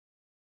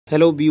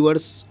Hello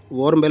viewers,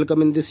 warm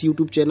welcome in this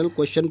YouTube channel.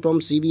 Question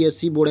from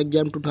cbse board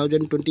exam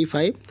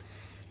 2025.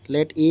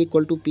 Let a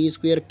equal to p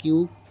square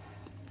q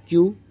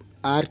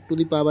r to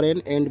the power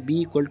n and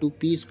b equal to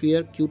p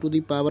square q to the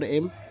power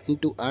m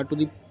into r to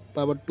the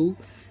power 2,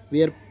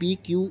 where p,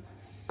 q,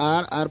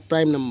 r are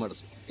prime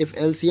numbers. If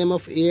LCM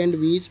of a and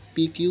b is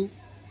p²q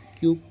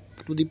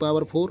to the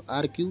power 4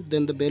 rq,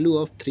 then the value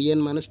of 3n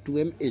minus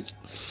 2m is.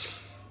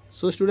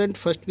 So student,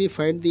 first we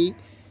find the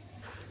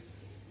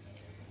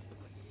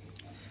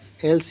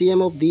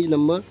LCM of these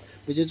number,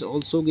 which is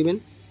also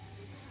given,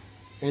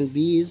 and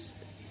b is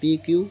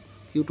pq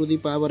q to the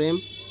power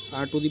m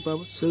r to the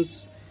power.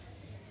 Since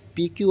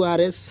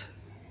pqrs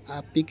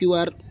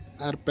pqr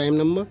are prime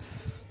number,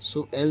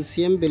 so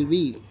LCM will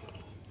be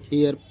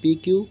here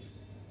pq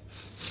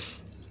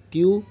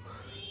q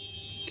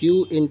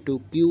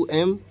into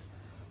qm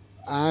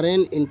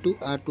rn into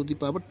r to the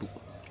power 2,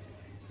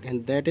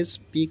 and that is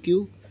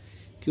pq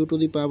q to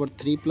the power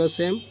 3 plus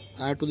m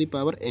r to the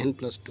power n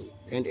plus 2,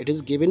 and it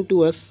is given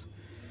to us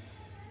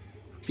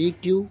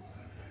pq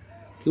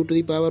q to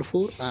the power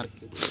 4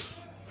 rq.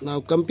 Now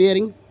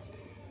comparing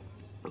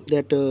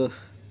that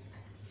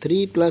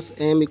 3 plus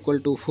m equal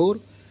to 4,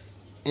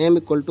 m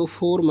equal to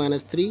 4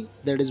 minus 3,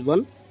 that is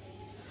 1,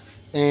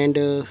 and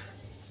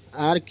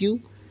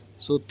rq,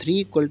 so 3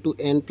 equal to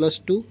n plus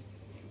 2,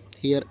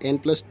 here n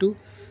plus 2,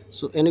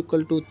 so n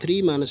equal to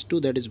 3 minus 2,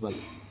 that is 1.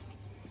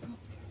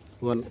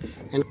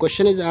 And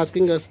question is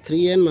asking us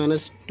 3n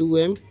minus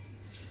 2m,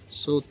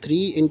 so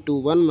 3 into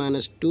 1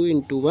 minus 2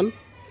 into 1,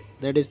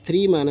 that is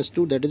 3 minus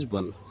 2, that is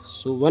 1.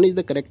 So 1 is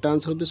the correct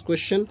answer of this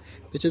question,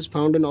 which is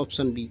found in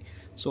option B.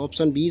 So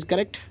option B is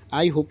correct.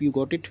 I hope you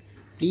got it.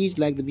 Please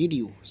like the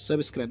video,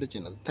 subscribe the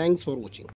channel. Thanks for watching.